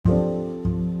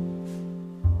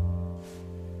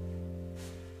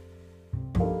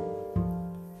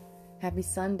Happy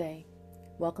Sunday.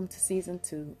 Welcome to Season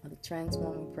 2 of the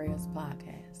Transforming Prayers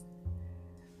podcast.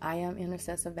 I am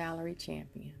Intercessor Valerie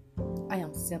Champion. I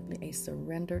am simply a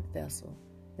surrendered vessel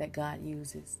that God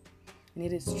uses. And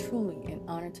it is truly an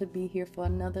honor to be here for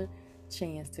another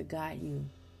chance to guide you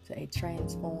to a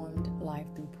transformed life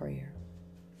through prayer.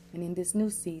 And in this new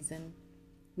season,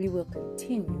 we will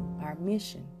continue our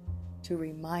mission to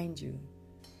remind you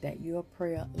that your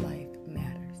prayer life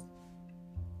matters.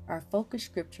 Our focus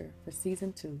scripture for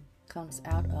Season 2 comes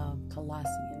out of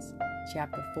Colossians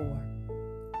chapter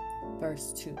 4,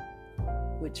 verse 2,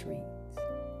 which reads,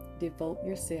 "Devote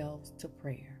yourselves to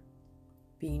prayer,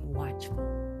 being watchful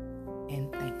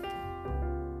and thankful."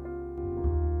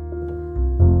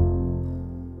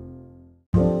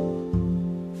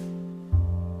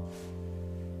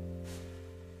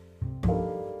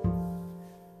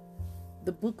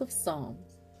 The book of Psalms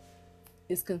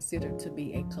is considered to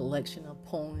be a collection of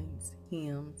poems,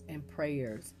 hymns, and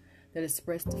prayers that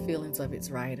express the feelings of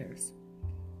its writers.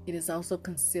 It is also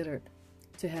considered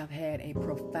to have had a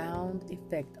profound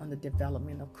effect on the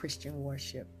development of Christian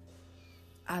worship.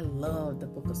 I love the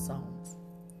book of Psalms.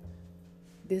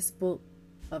 This book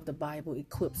of the Bible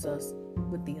equips us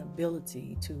with the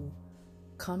ability to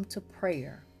come to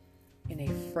prayer in a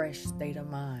fresh state of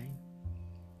mind.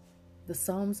 The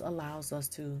Psalms allows us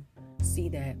to see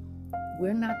that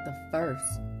we're not the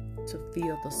first to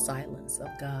feel the silence of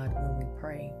God when we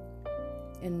pray,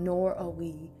 and nor are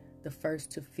we the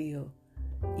first to feel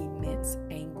immense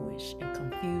anguish and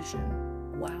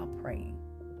confusion while praying.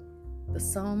 The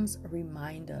Psalms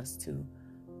remind us to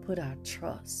put our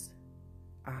trust,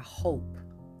 our hope,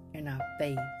 and our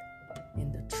faith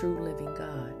in the true living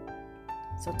God.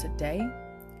 So today,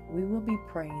 we will be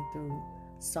praying through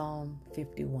Psalm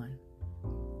 51.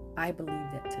 I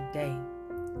believe that today,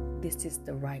 this is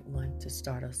the right one to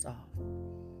start us off.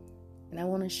 And I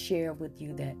want to share with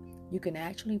you that you can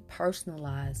actually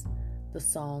personalize the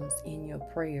Psalms in your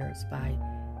prayers by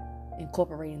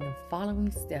incorporating the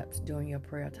following steps during your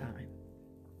prayer time.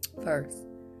 First,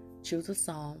 choose a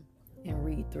psalm and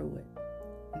read through it.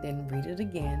 Then read it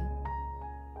again.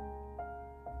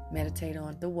 Meditate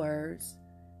on the words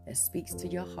that speaks to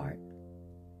your heart.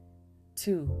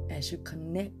 2, as you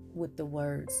connect with the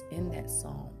words in that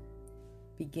psalm,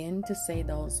 begin to say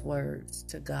those words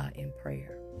to God in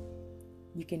prayer.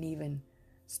 You can even,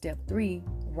 step 3,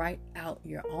 write out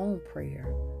your own prayer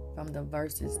from the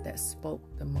verses that spoke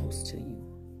the most to you.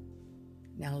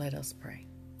 Now let us pray.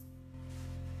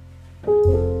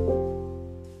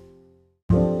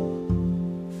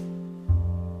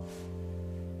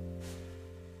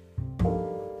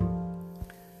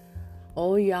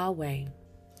 O Yahweh,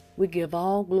 we give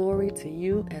all glory to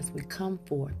you as we come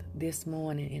forth this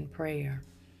morning in prayer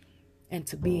and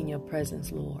to be in your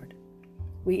presence, Lord.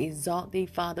 We exalt thee,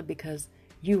 Father, because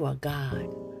you are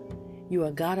God. You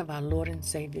are God of our Lord and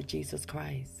Savior, Jesus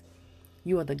Christ.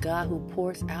 You are the God who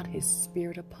pours out his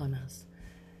Spirit upon us.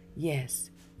 Yes,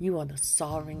 you are the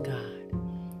sovereign God.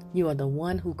 You are the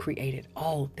one who created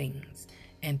all things.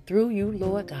 And through you,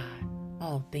 Lord God,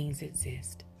 all things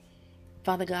exist.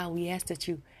 Father God, we ask that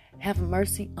you have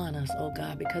mercy on us, oh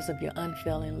God, because of your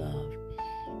unfailing love.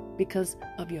 Because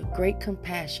of your great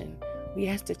compassion, we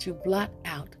ask that you blot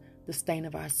out the stain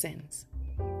of our sins.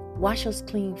 Wash us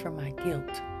clean from our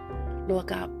guilt. Lord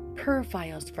God, purify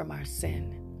us from our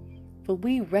sin. For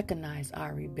we recognize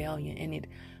our rebellion, and it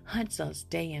hunts us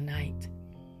day and night.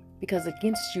 Because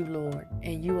against you, Lord,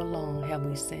 and you alone have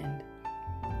we sinned.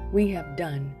 We have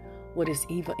done what is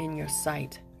evil in your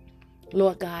sight.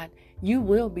 Lord God, you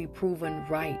will be proven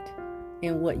right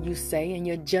in what you say, and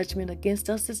your judgment against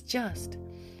us is just.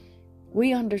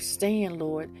 We understand,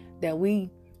 Lord, that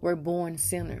we were born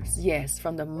sinners, yes,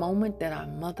 from the moment that our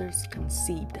mothers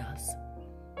conceived us.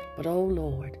 But, oh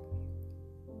Lord,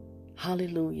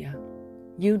 hallelujah,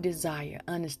 you desire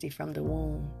honesty from the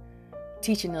womb,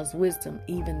 teaching us wisdom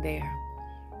even there.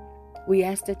 We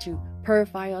ask that you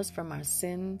purify us from our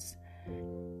sins,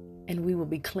 and we will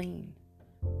be clean.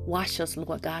 Wash us,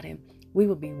 Lord God, and we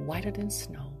will be whiter than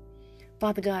snow.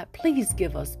 Father God, please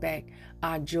give us back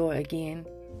our joy again,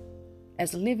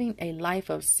 as living a life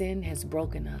of sin has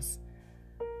broken us.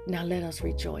 Now let us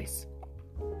rejoice.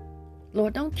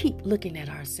 Lord, don't keep looking at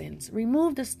our sins.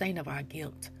 Remove the stain of our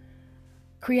guilt.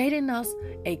 Create in us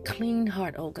a clean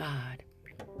heart, O God.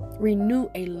 Renew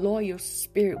a loyal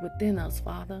spirit within us,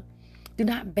 Father. Do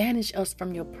not banish us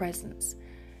from your presence.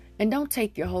 And don't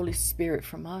take your Holy Spirit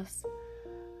from us.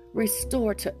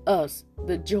 Restore to us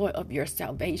the joy of your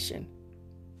salvation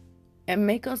and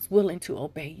make us willing to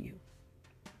obey you.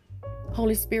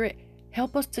 Holy Spirit,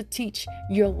 help us to teach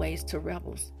your ways to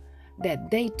rebels.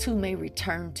 that they too may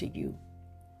return to you.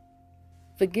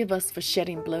 Forgive us for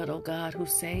shedding blood, O God, who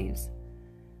saves.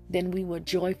 Then we will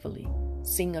joyfully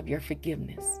sing of your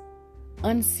forgiveness.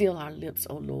 Unseal our lips,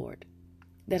 O Lord,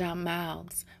 that our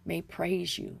mouths may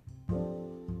praise you.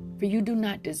 For you do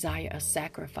not desire a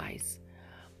sacrifice.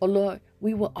 O Lord,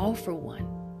 we will offer one.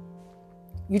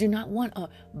 You do not want a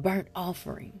burnt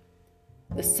offering.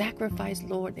 The sacrifice,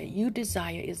 Lord, that you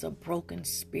desire is a broken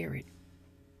spirit.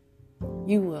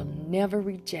 You will never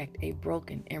reject a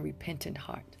broken and repentant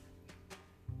heart.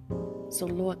 So,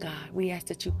 Lord God, we ask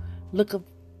that you look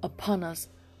upon us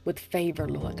with favor,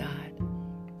 Lord God.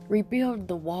 Rebuild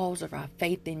the walls of our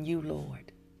faith in you,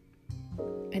 Lord.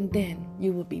 And then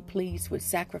you will be pleased with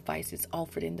sacrifices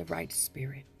offered in the right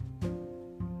spirit.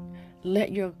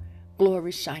 Let your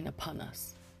glory shine upon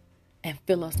us and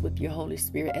fill us with your Holy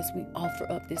Spirit as we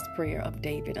offer up this prayer of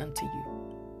David unto you.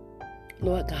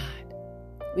 Lord God,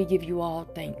 we give you all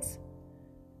thanks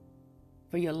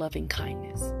for your loving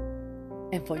kindness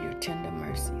and for your tender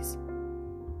mercies.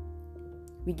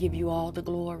 We give you all the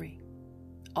glory,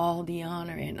 all the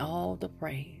honor, and all the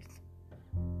praise,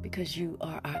 because you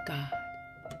are our God.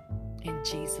 In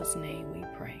Jesus' name we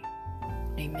pray.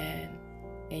 Amen,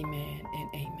 amen, and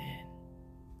amen.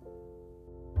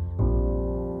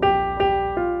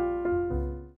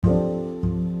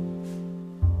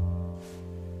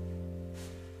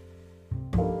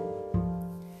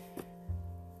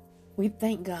 We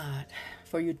thank God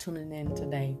for you tuning in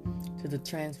today to the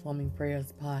Transforming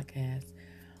Prayers podcast,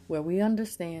 where we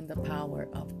understand the power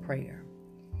of prayer.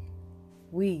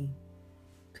 We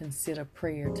consider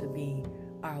prayer to be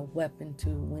our weapon to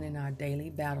winning our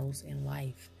daily battles in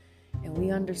life. And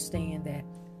we understand that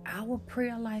our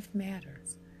prayer life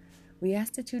matters. We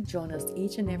ask that you join us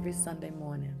each and every Sunday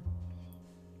morning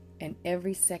and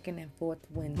every second and fourth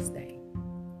Wednesday.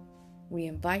 We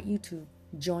invite you to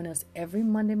join us every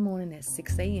Monday morning at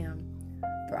 6 a.m.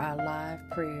 for our live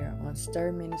prayer on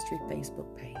Stir Ministry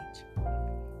Facebook page.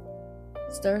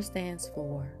 Stir stands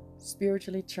for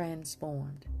Spiritually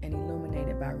Transformed and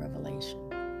Illuminated by Revelation.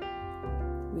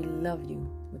 We love you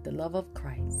with the love of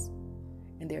Christ,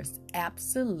 and there's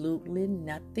absolutely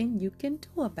nothing you can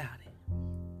do about it.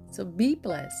 So be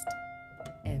blessed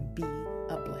and be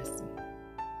a blessing.